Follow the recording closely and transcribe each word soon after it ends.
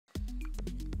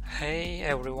Hey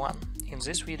everyone! In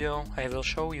this video I will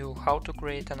show you how to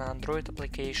create an Android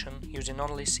application using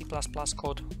only C++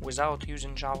 code without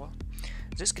using Java.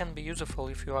 This can be useful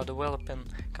if you are developing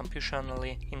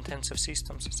computationally intensive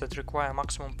systems that require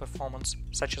maximum performance,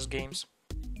 such as games.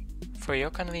 For your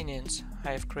convenience,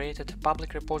 I have created a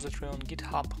public repository on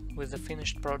GitHub with the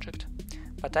finished project,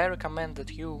 but I recommend that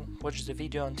you watch the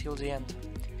video until the end,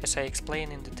 as I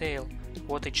explain in detail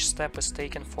what each step is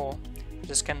taken for.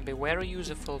 This can be very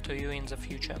useful to you in the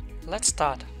future. Let's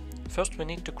start. First we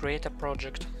need to create a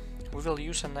project. We will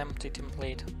use an empty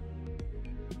template.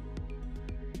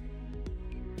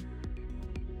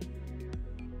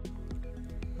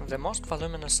 The most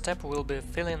voluminous step will be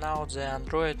filling out the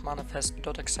Android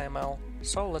manifest.xml,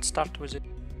 so let's start with it.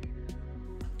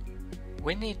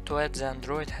 We need to add the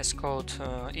Android hascode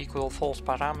equal false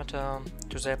parameter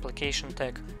to the application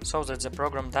tag, so that the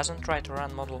program doesn't try to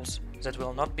run modules that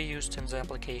will not be used in the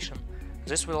application.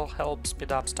 This will help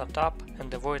speed up startup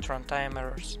and avoid runtime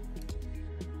errors.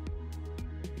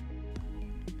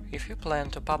 If you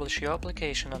plan to publish your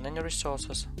application on any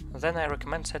resources, then I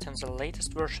recommend setting the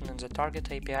latest version in the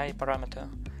target API parameter,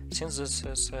 since this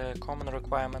is a common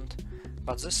requirement,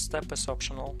 but this step is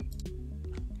optional.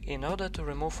 In order to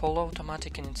remove all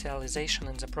automatic initialization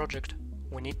in the project,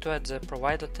 we need to add the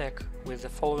provider tag with the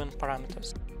following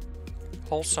parameters.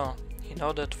 Also, in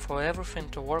order for everything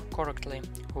to work correctly,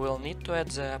 we will need to add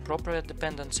the appropriate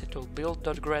dependency to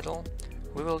build.gradle.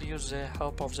 We will use the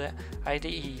help of the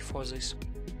IDE for this.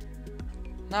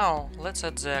 Now, let's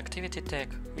add the activity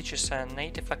tag, which is a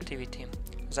native activity.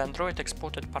 The Android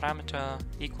exported parameter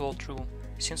equal true,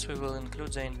 since we will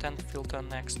include the intent filter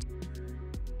next.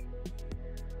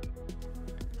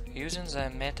 Using the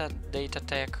metadata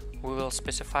tag, we will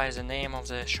specify the name of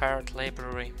the shared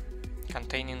library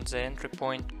containing the entry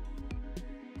point.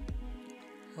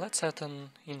 Let's add an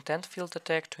intent filter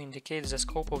tag to indicate the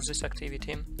scope of this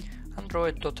activity.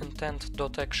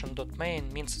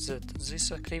 Android.intent.action.main means that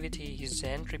this activity is the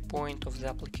entry point of the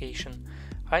application,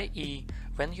 i.e.,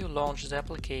 when you launch the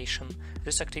application,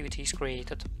 this activity is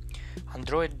created.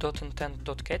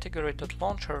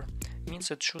 Android.intent.category.launcher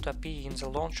means it should appear in the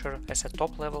launcher as a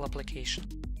top-level application.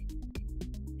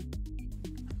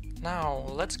 Now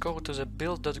let's go to the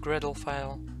build.gradle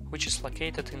file, which is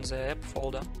located in the app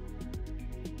folder.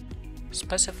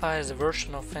 Specify the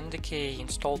version of NDK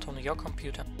installed on your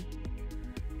computer.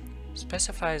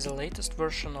 Specify the latest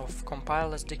version of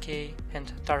Compile SDK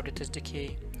and Target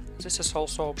SDK. This is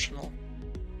also optional.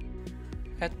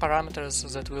 Add parameters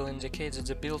that will indicate that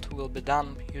the build will be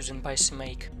done using by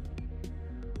cmake.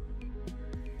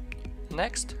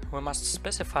 Next, we must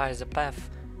specify the path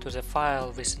to the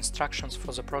file with instructions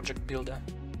for the project builder.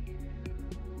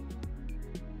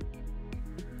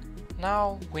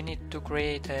 Now we need to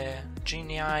create a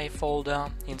GNI folder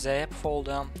in the app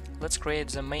folder. Let's create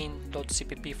the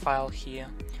main.cpp file here,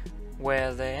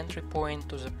 where the entry point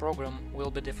to the program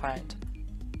will be defined.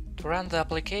 To run the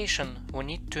application, we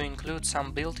need to include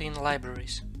some built-in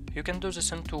libraries. You can do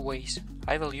this in two ways.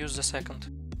 I will use the second.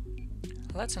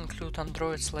 Let's include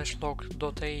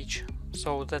android/log.h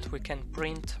so that we can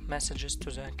print messages to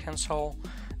the console,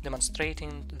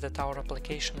 demonstrating that our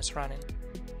application is running.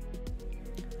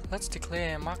 Let's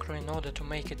declare a macro in order to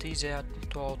make it easier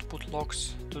to output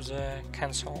logs to the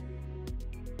console.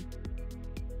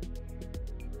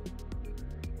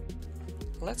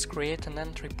 Let's create an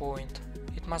entry point.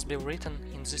 It must be written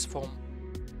in this form.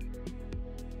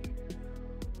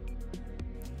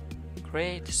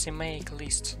 Create cmake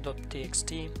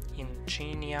lists.txt in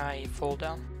GNI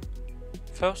folder.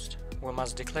 First, we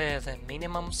must declare the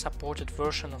minimum supported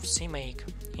version of cmake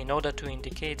in order to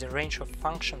indicate the range of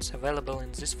functions available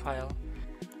in this file.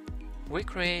 We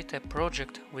create a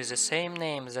project with the same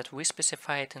name that we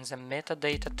specified in the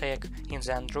metadata tag in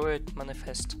the Android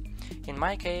manifest. In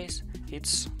my case,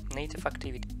 it's native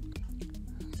activity.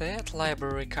 The add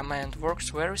library command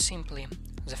works very simply.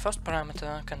 The first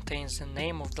parameter contains the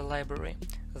name of the library,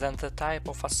 then the type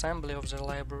of assembly of the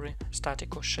library,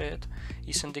 static or shared,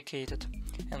 is indicated,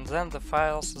 and then the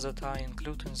files that are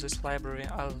included in this library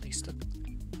are listed.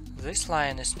 This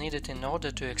line is needed in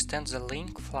order to extend the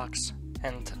link flags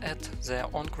and add the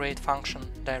onCreate function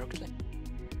directly.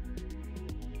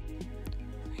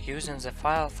 Using the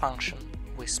file function,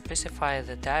 we specify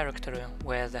the directory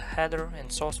where the header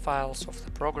and source files of the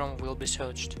program will be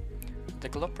searched. The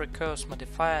glob recurse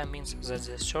modifier means that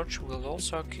the search will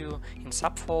also occur in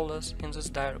subfolders in this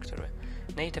directory.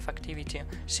 Native activity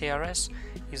CRS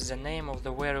is the name of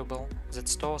the variable that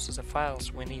stores the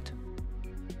files we need.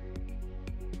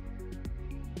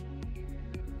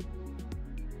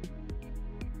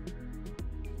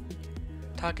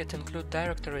 target include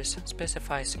directories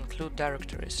specifies include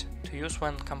directories to use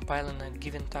when compiling a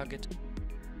given target.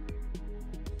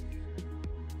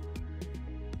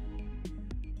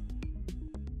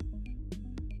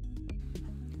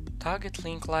 Target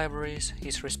link libraries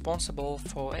is responsible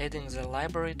for adding the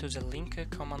library to the linker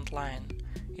command line.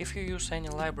 If you use any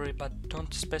library but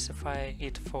don't specify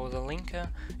it for the linker,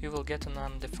 you will get an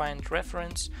undefined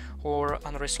reference or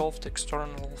unresolved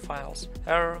external files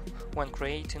error when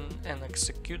creating an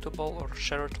executable or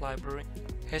shared library.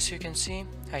 As you can see,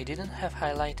 I didn't have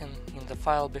highlighting in the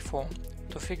file before.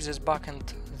 To fix this bug and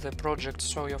the project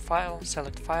show your file,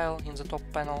 select File in the top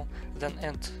panel, then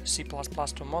add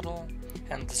cplusplus to model,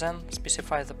 and then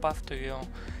specify the path to your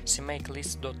cmake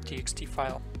list.txt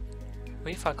file.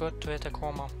 We forgot to add a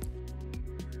comma.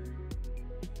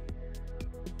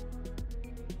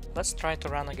 Let's try to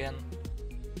run again.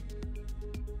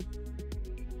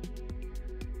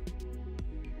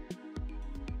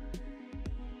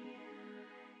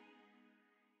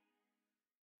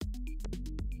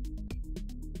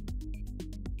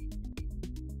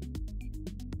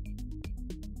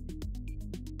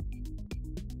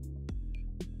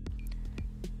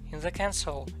 In the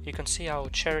console, you can see our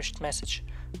cherished message,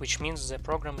 which means the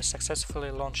program is successfully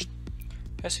launched.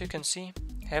 As you can see,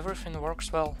 everything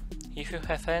works well. If you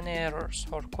have any errors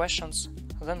or questions,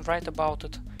 then write about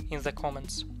it in the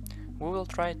comments. We will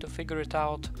try to figure it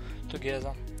out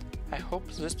together. I hope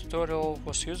this tutorial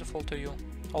was useful to you.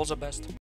 All the best!